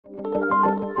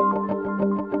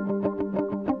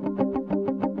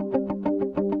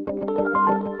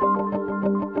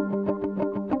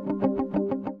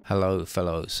Hello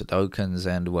fellow Sudokans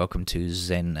and welcome to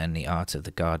Zen and the Art of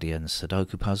the Guardian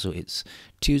Sudoku Puzzle. It's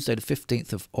Tuesday the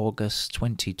 15th of August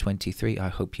 2023. I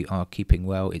hope you are keeping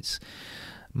well. It's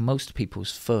most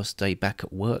people's first day back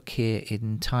at work here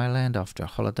in Thailand after a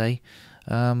holiday.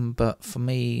 But for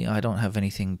me, I don't have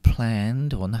anything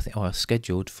planned or nothing or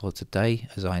scheduled for today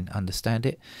as I understand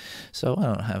it. So I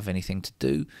don't have anything to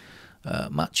do.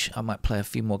 Much. I might play a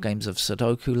few more games of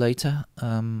Sudoku later,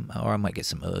 or I might get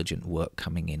some urgent work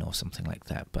coming in or something like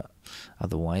that, but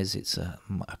otherwise it's a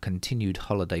continued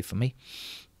holiday for me.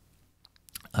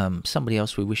 Somebody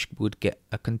else we wish would get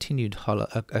a continued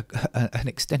an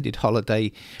extended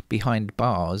holiday behind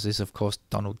bars is of course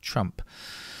Donald Trump.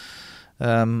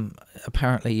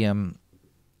 Apparently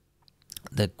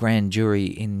the grand jury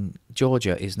in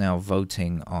Georgia is now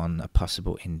voting on a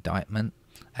possible indictment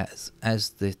as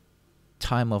the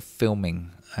time of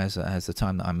filming, as the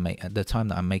time that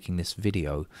I'm making this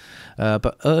video,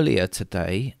 but earlier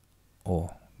today,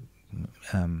 or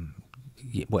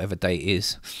whatever day it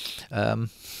is,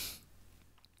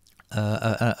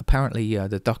 apparently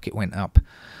the docket went up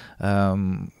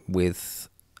with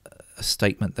a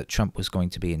statement that Trump was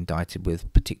going to be indicted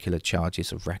with particular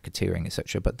charges of racketeering,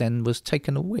 etc., but then was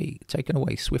taken away,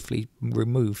 swiftly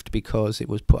removed because it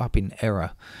was put up in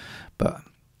error. But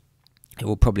it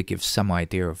will probably give some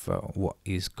idea of what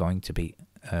is going to be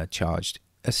charged,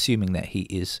 assuming that he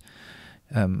is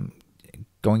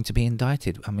going to be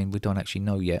indicted. I mean, we don't actually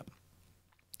know yet.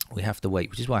 We have to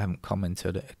wait, which is why I haven't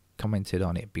commented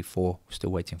on it before.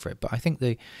 Still waiting for it. But I think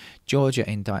the Georgia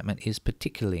indictment is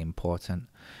particularly important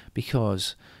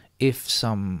because if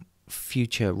some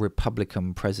future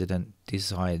Republican president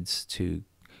decides to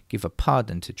give a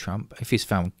pardon to Trump, if he's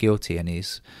found guilty and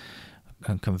is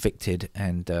convicted,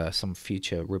 and some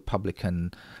future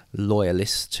Republican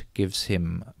loyalist gives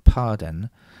him pardon,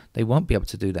 they won't be able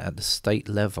to do that at the state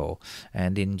level.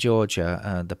 And in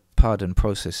Georgia, the pardon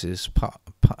process is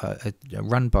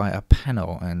run by a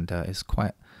panel and is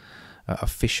quite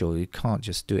official. You can't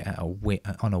just do it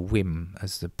on a whim,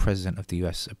 as the president of the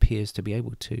US appears to be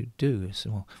able to do.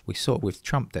 So we saw with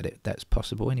Trump that that's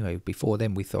possible anyway. Before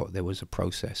then, we thought there was a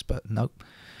process, but nope.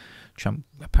 Trump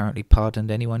apparently pardoned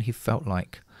anyone he felt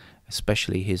like,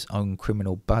 especially his own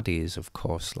criminal buddies, of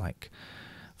course, like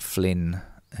Flynn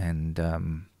and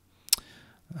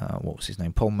what was his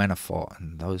name, Paul Manafort,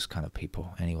 and those kind of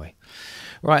people. Anyway,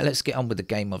 right, let's get on with the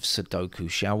game of Sudoku,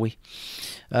 shall we?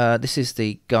 This is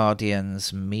the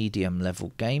Guardian's medium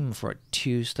level game for a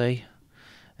Tuesday,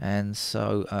 and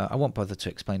so I won't bother to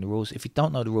explain the rules. If you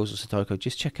don't know the rules of Sudoku,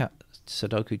 just check out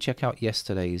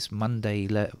yesterday's Monday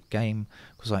game,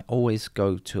 because I always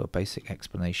go to a basic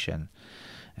explanation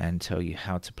and tell you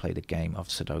how to play the game of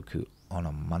Sudoku on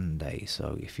a Monday.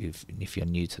 So if you're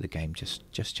new to the game,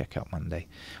 just check out Monday.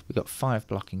 We've got 5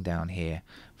 blocking down here,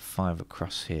 5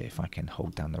 across here. If I can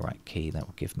hold down the right key, that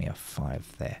will give me a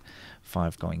 5 there.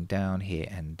 5 going down here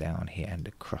and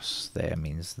across there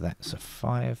means that's a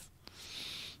 5.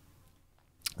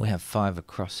 We have 5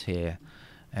 across here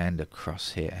and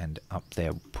across here and up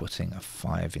there, putting a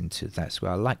 5 into that. So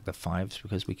I like the 5s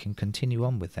because we can continue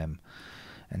on with them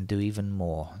and do even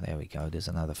more. There we go, there's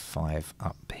another 5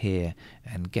 up here,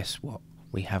 and guess what,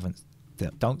 we haven't,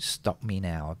 don't stop me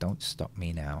now,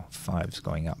 5's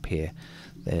going up here,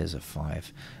 there's a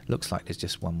 5. Looks like there's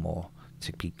just one more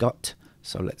to be got,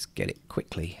 so let's get it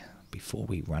quickly before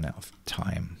we run out of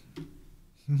time.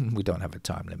 We don't have a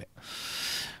time limit.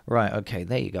 Right, okay,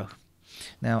 there you go.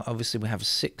 Now, obviously, we have a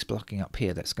 6 blocking up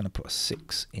here. That's going to put a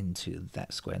 6 into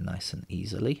that square nice and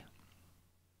easily.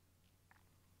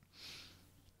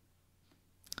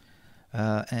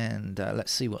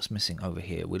 Let's see what's missing over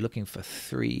here. We're looking for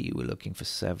 3, we're looking for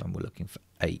 7, we're looking for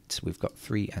 8. We've got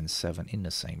 3 and 7 in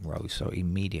the same row, so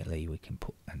immediately we can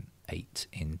put an 8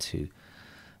 into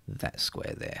that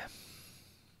square there.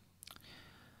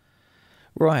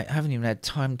 Right, I haven't even had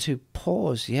time to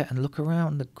pause yet and look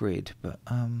around the grid, but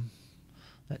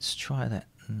let's try that.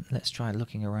 Let's try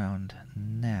looking around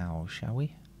now, shall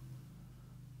we?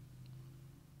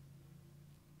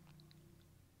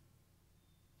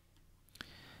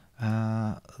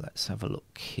 Let's have a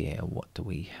look here. What do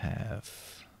we have?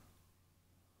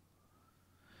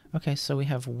 Okay, so we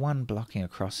have 1 blocking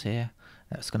across here.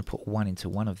 That's going to put 1 into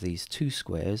one of these 2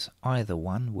 squares. Either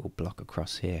one will block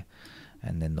across here,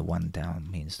 and then the 1 down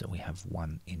means that we have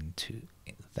 1 into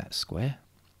that square.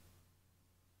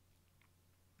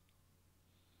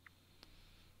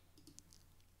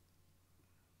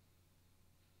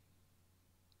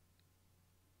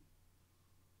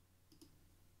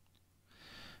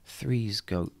 Threes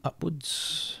go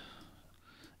upwards,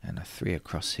 and a 3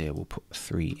 across here. We'll put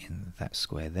 3 in that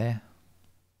square there.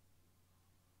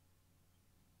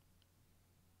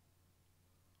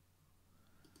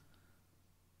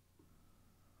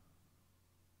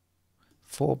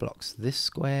 4 blocks. This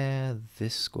square,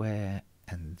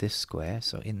 and this square.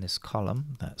 So in this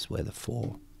column, that's where the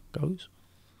 4 goes.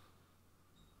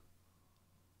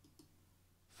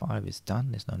 5 is done.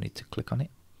 There's no need to click on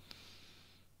it.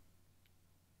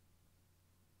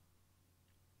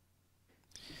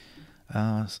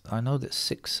 I know that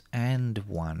 6 and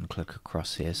 1 click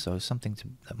across here, so something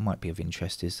that might be of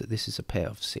interest is that this is a pair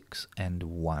of 6 and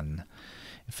 1.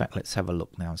 In fact, let's have a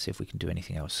look now and see if we can do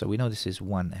anything else. So we know this is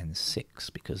 1 and 6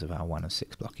 because of our 1 and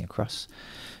 6 blocking across.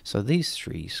 So these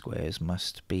 3 squares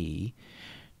must be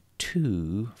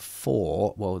 2,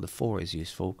 4. Well, the 4 is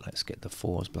useful. Let's get the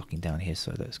 4s blocking down here.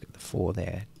 So let's get the 4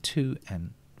 there. 2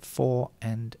 and 4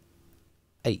 and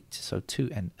 8. So 2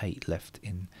 and 8 left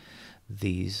in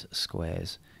these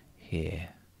squares here.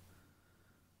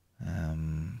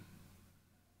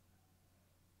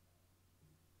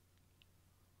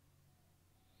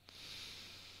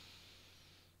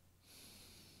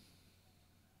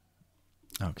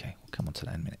 Okay, we'll come on to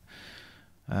that in a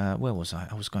minute. Where was I?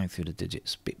 I was going through the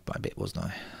digits bit by bit, wasn't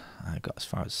I? I got as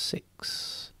far as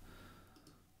 6.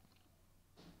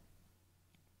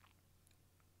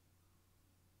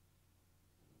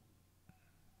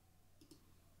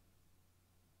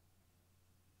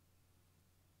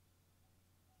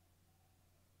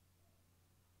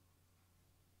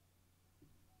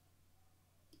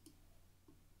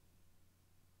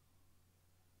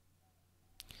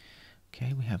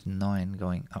 Okay, we have 9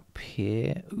 going up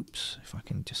here. Oops, if I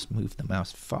can just move the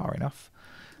mouse far enough.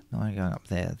 9 going up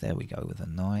there. There we go with a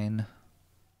 9.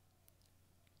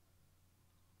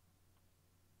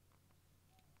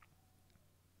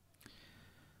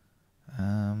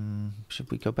 Should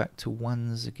we go back to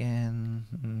 1s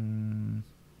again?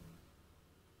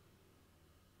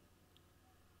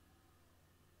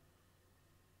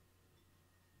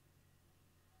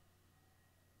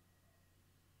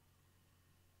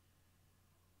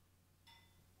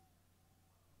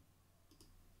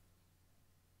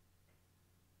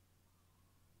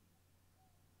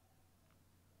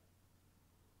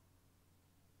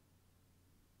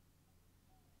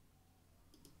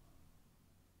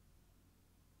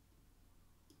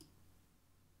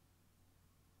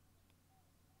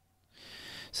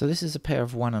 So this is a pair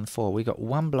of 1 and 4. We got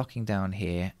 1 blocking down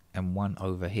here and 1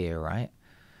 over here, right?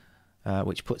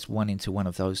 Which puts 1 into one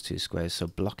of those 2 squares, so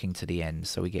blocking to the end.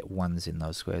 So we get 1s in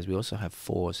those squares. We also have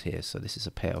 4s here, so this is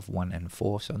a pair of 1 and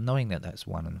 4. So knowing that that's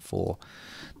 1 and 4,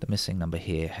 the missing number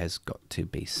here has got to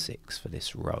be 6 for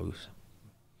this row.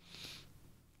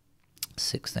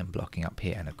 6 then blocking up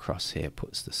here and across here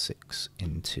puts the 6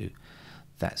 into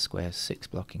that square. 6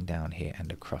 blocking down here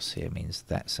and across here means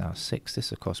that's our 6.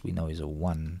 This, of course, we know is a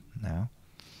 1 now.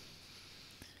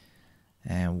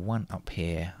 And 1 up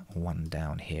here, 1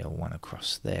 down here, 1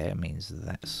 across there means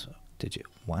that's digit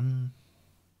 1.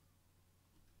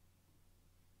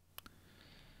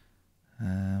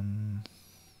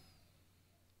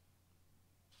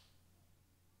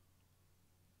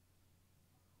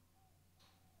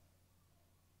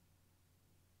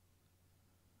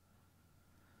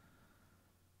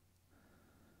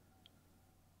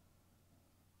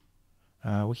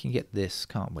 We can get this,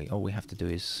 can't we? All we have to do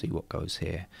is see what goes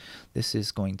here. This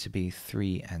is going to be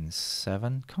 3 and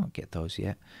 7. Can't get those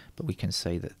yet, but we can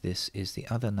say that this is the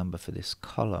other number for this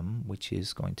column, which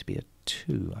is going to be a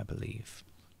 2, I believe.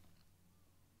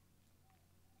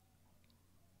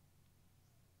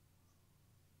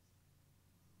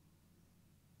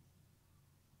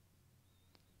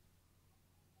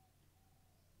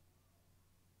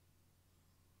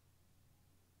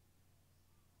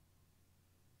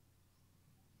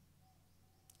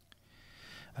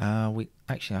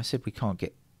 I said we can't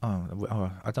get.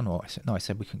 Oh, I don't know what I said. No, I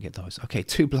said we couldn't get those. Okay,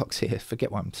 2 blocks here.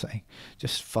 Forget what I'm saying.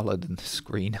 Just follow the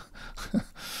screen.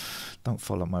 Don't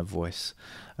follow my voice.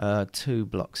 2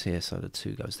 blocks here, so the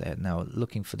 2 goes there. Now,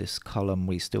 looking for this column,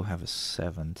 we still have a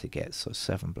 7 to get, so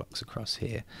 7 blocks across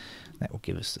here. That will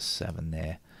give us the 7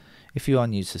 there. If you are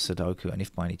new to Sudoku, and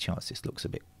if by any chance this looks a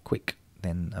bit quick,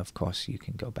 then of course you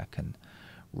can go back and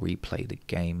replay the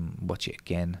game, watch it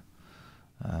again.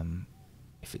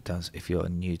 If you're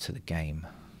new to the game.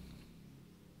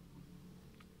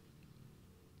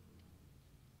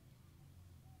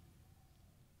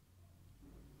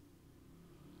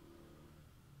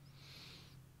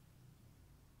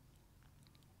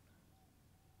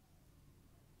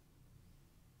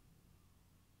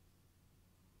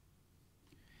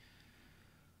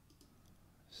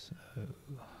 So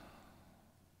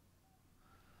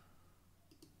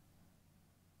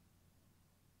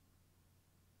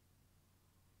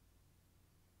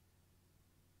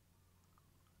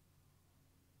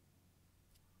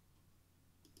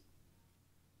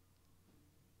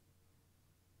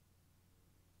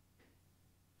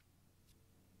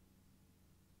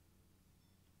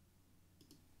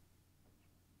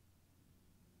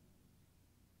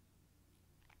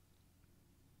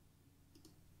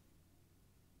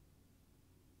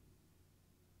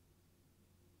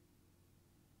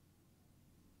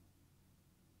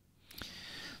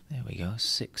go,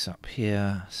 6 up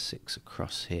here, 6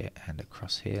 across here, and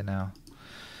across here now.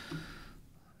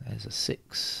 There's a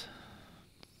 6.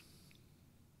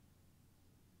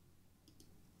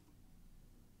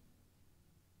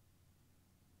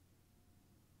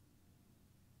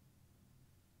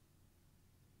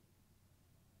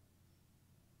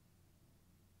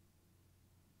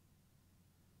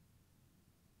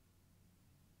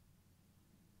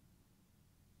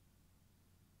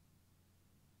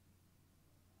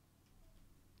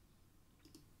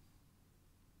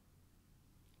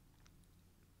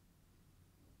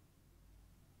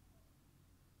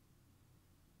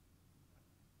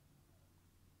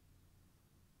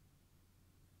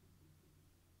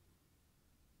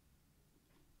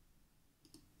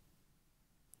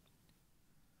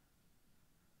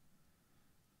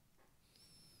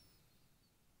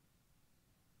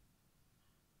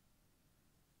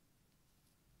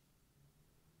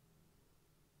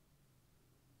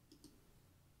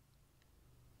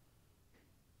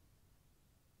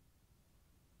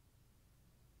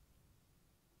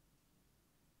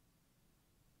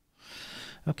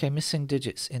 Okay, missing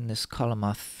digits in this column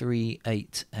are 3,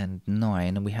 8, and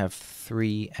 9, and we have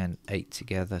 3 and 8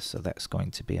 together, so that's going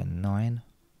to be a 9.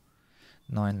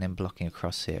 9 then blocking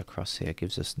across here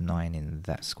gives us 9 in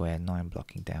that square. 9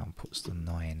 blocking down puts the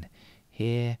 9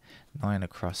 here. 9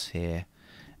 across here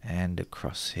and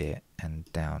across here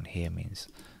and down here means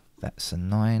that's a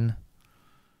 9.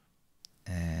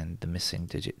 And the missing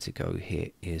digit to go here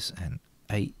is an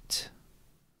 8.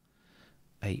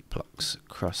 8 blocks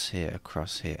across here,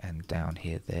 and down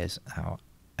here there's our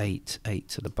 8. 8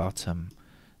 to the bottom.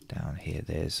 Down here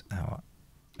there's our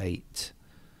 8.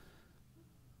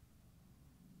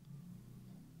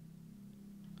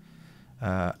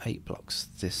 Eight blocks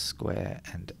this square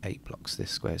and 8 blocks this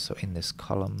square. So in this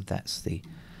column, that's the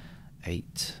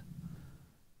 8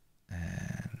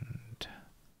 and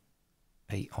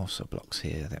 8 also blocks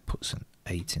here. That puts an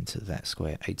 8 into that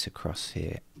square. 8 across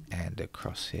here and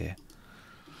across here.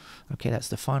 Okay, that's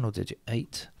the final digit,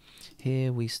 8.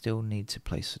 Here we still need to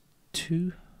place a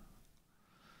 2.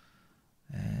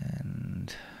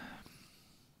 And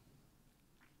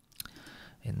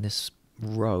in this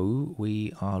row,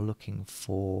 we are looking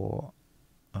for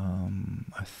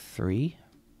a 3.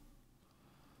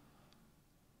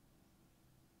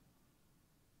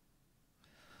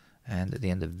 And at the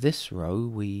end of this row,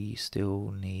 we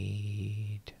still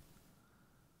need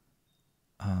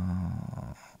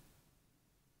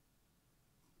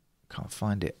can't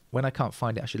find it. When I can't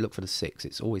find it, I should look for the 6.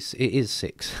 It is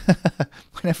 6.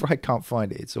 Whenever I can't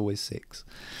find it, it's always 6.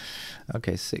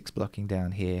 Okay, 6 blocking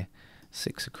down here,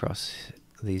 6 across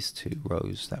these 2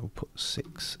 rows. That will put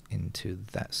 6 into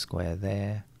that square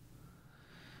there.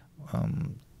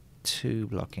 2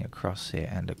 blocking across here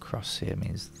and across here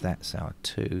means that's our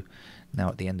 2. Now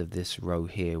at the end of this row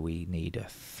here, we need a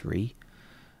 3.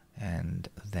 And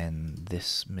then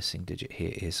this missing digit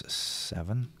here is a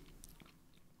 7.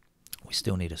 We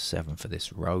still need a 7 for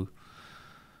this row,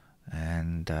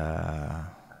 and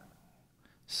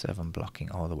 7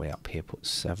 blocking all the way up here puts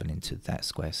 7 into that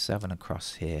square. 7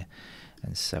 across here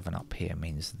and 7 up here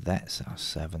means that's our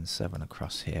 7. 7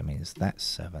 across here means that's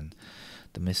 7.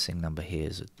 The missing number here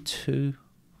is a 2,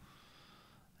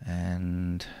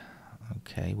 and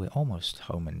okay, we're almost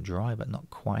home and dry, but not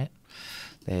quite.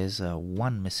 There's a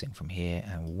 1 missing from here,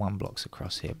 and 1 blocks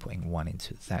across here, putting 1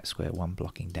 into that square. 1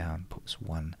 blocking down puts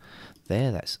 1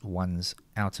 there. That's 1's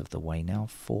out of the way now.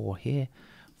 4 here,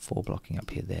 4 blocking up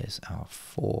here. There's our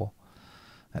 4.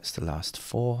 That's the last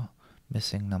 4.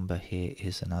 Missing number here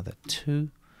is another 2.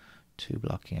 2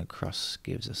 blocking across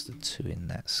gives us the 2 in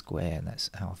that square, and that's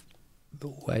out of the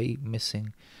way.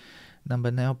 Missing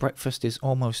number now. Breakfast is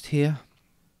almost here.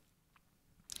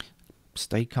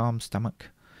 Stay calm, stomach.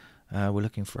 We're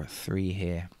looking for a 3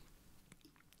 here.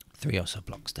 3 also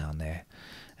blocks down there.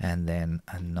 And then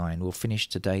a 9. We'll finish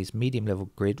today's medium level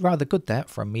grid. Rather good that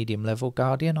for a medium level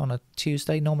Guardian on a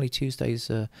Tuesday. Normally Tuesdays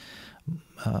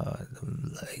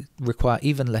require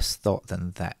even less thought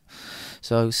than that.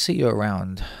 So see you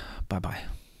around. Bye bye.